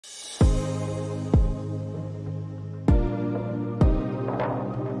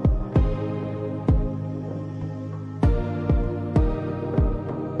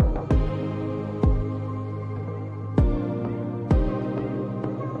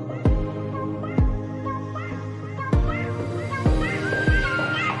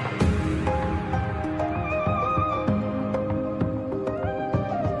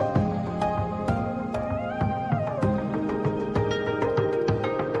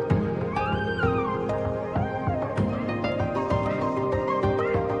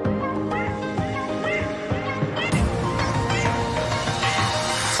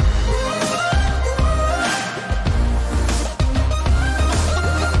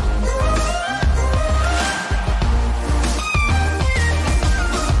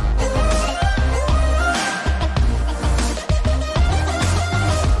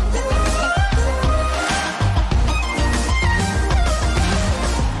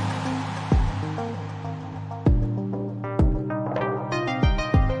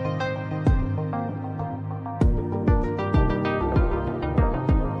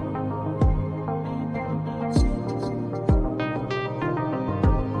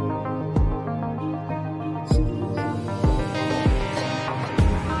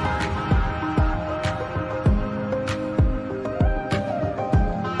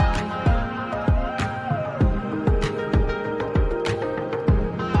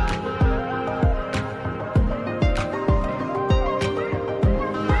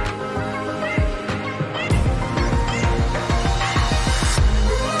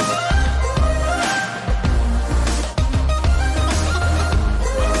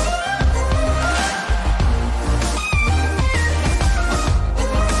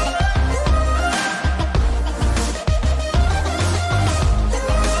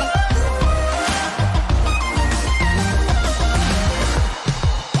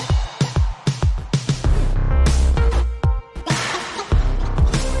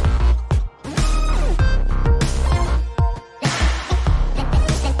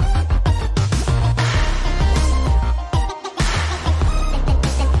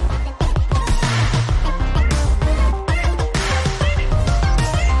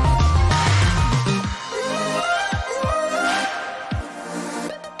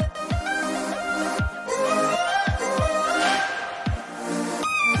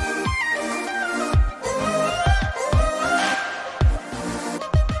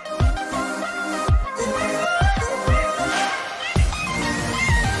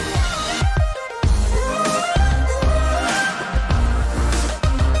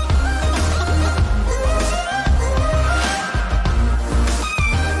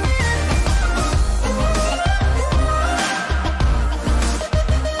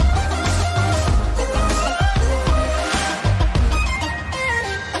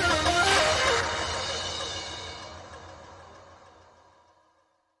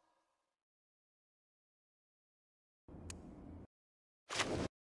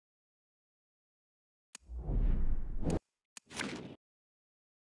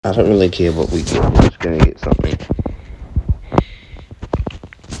I don't really care what we get. We're just gonna get something.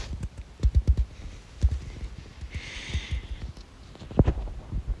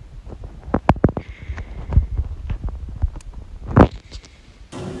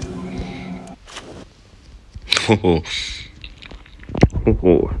 Oh,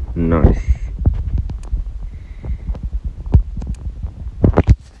 oh, nice.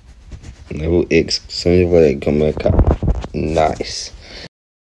 Level X, somebody come back up. Nice.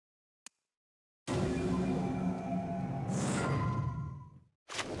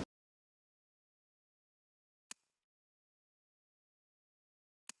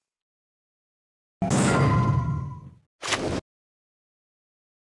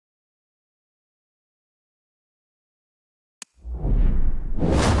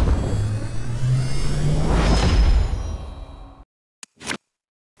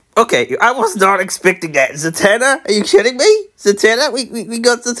 Okay, I was not expecting that. Zatanna? Are you kidding me? Zatanna? We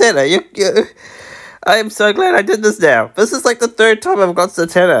got Zatanna. I am so glad I did this now. This is like the third time I've got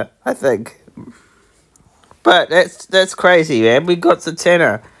Zatanna, I think. But that's crazy, man. We got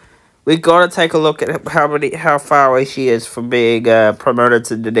Zatanna. We gotta take a look at how far away she is from being promoted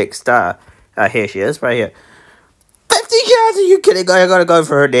to the next star. Here she is, right here. 50 yards? Are you kidding? I gotta go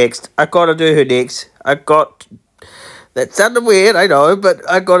for her next. I gotta do her next. That sounded weird, I know, but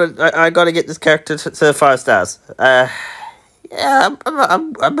I gotta get this character to 5 stars. Yeah,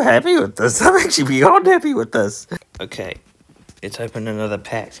 I'm happy with this. I'm actually beyond happy with this. Okay, let's open another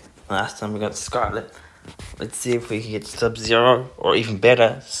pack. Last time we got Scarlet. Let's see if we can get Sub-Zero, or even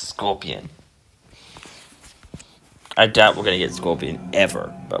better, Scorpion. I doubt we're gonna get Scorpion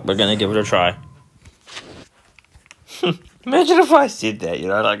ever, but we're gonna give it a try. Imagine if I said that, you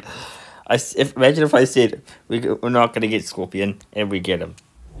know, like, imagine if I said we're not gonna get Scorpion and we get him.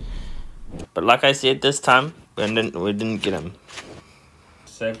 But like I said, this time we didn't get him.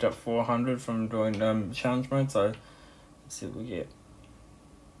 Saved up 400 from doing challenge mode, so let's see what we get.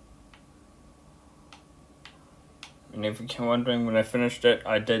 And if you're wondering, when I finished it,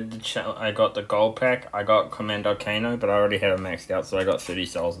 I got the gold pack. I got Commando Kano, but I already had it maxed out, so I got 30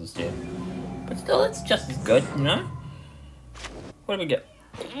 souls instead. But still, it's just as good, you know. What do we get?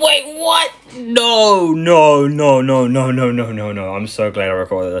 Wait, what? No. I'm so glad I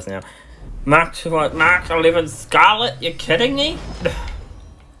recorded this now. Mark 11 Scarlet? You're kidding me?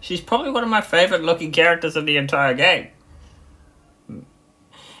 She's probably one of my favorite looking characters in the entire game.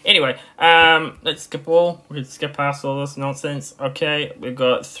 Anyway, let's skip all. We can skip past all this nonsense. Okay, we've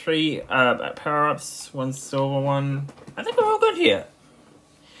got 3 power-ups, 1 silver one. I think we're all good here.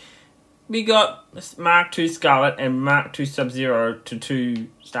 We got this Mark II Scarlet and Mark II Sub-Zero to 2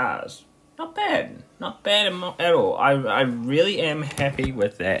 stars. Not bad. Not bad at all. I really am happy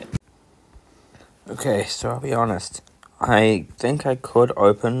with that. Okay, so I'll be honest. I think I could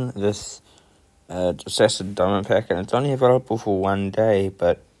open this Assassin Diamond Pack, and it's only available for 1 day,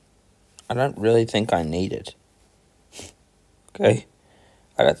 but I don't really think I need it. Okay,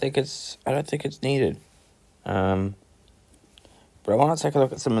 I don't think it's needed. But I want to take a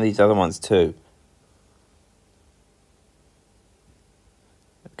look at some of these other ones too.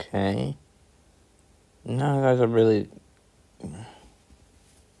 Okay. None of those are really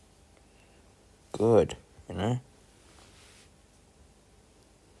good, you know.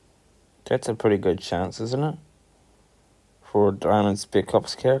 That's a pretty good chance, isn't it? For a Diamond Spec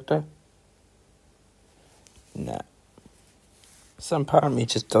Ops character? Nah. Some part of me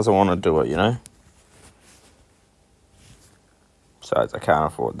just doesn't want to do it, you know? Besides, I can't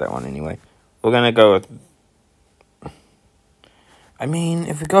afford that one anyway. We're going to go with... I mean,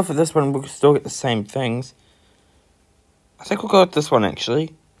 if we go for this one, we'll still get the same things. I think we'll go with this one,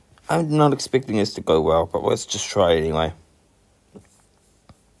 actually. I'm not expecting this to go well, but let's just try it anyway.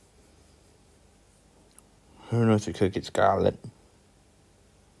 Who knows, we could get Scarlet.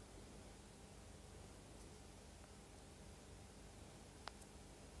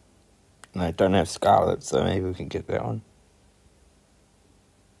 And I don't have Scarlet, so maybe we can get that one.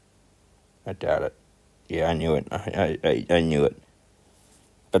 I doubt it. Yeah, I knew it. I knew it.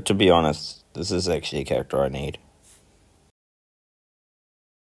 But to be honest, this is actually a character I need.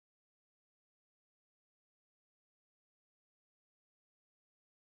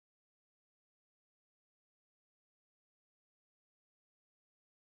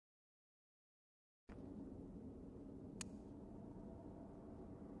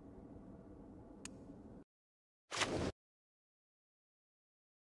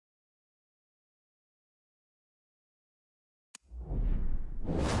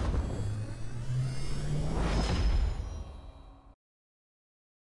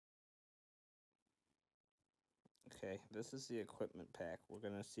 Okay, this is the equipment pack. We're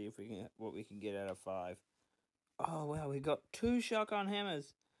gonna see if we can what we can get out of 5. Oh wow, we got 2 shotgun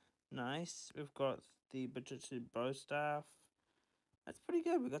hammers. Nice. We've got the Bajutsu bow staff. That's pretty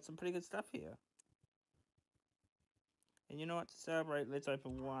good. We got some pretty good stuff here. And you know what? To celebrate, let's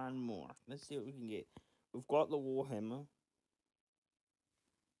open one more. Let's see what we can get. We've got the Warhammer.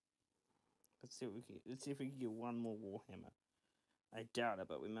 Let's see what we can. Let's see if we can get one more Warhammer. I doubt it,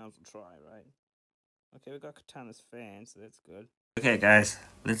 but we might as well try, right? Okay, we got Katana's fan, so that's good. Okay, guys,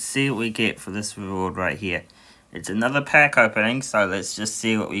 let's see what we get for this reward right here. It's another pack opening, so let's just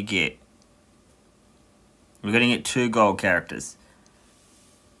see what we get. We're gonna get 2 gold characters.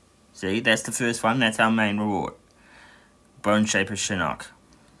 See, that's the first one. That's our main reward. Bone Shaper Shinnok.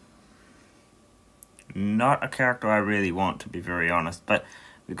 Not a character I really want, to be very honest, but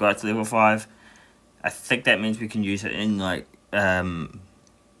we got to level 5. I think that means we can use it in, like,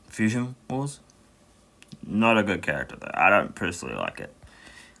 Fusion Wars. Not a good character, though. I don't personally like it.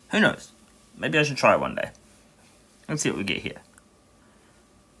 Who knows? Maybe I should try it one day. Let's see what we get here.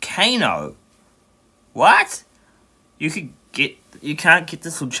 Kano? What? You can't get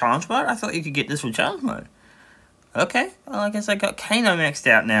this with challenge mode? I thought you could get this with challenge mode. Okay, well, I guess I got Kano maxed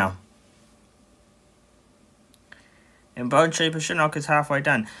out now. And Bone Shaper Shinnok is halfway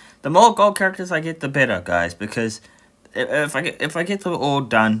done. The more gold characters I get, the better, guys, because if I get them all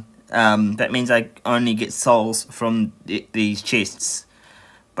done, that means I only get souls from these chests.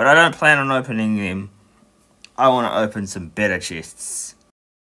 But I don't plan on opening them. I want to open some better chests.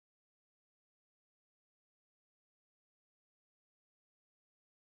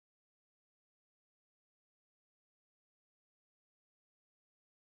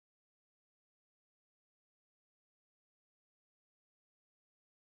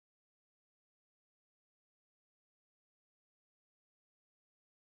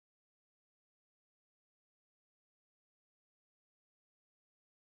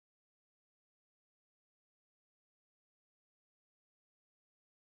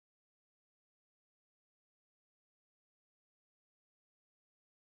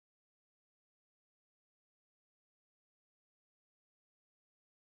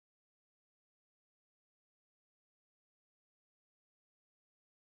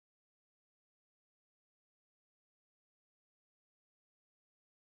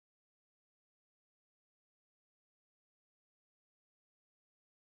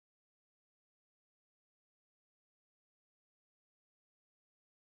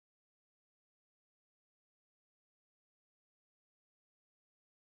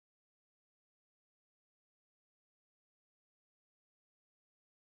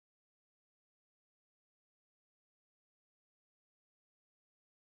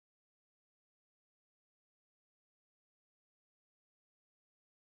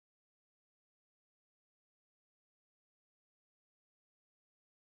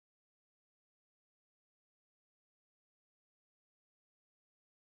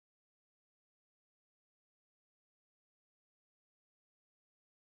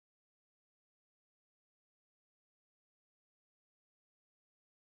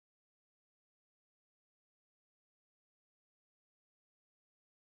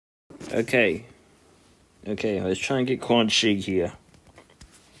 Okay, let's try and get Quan Chi here.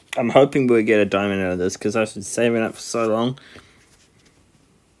 I'm hoping we'll get a diamond out of this, because I've been saving up for so long.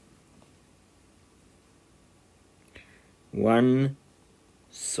 1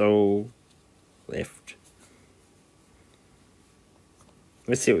 soul left.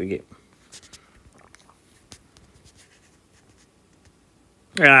 Let's see what we get.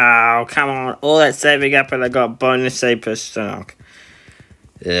 Oh, come on. All that saving up and I got bonus Shaper Shinnok.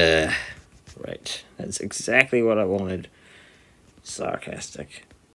 Right. That's exactly what I wanted. Sarcastic.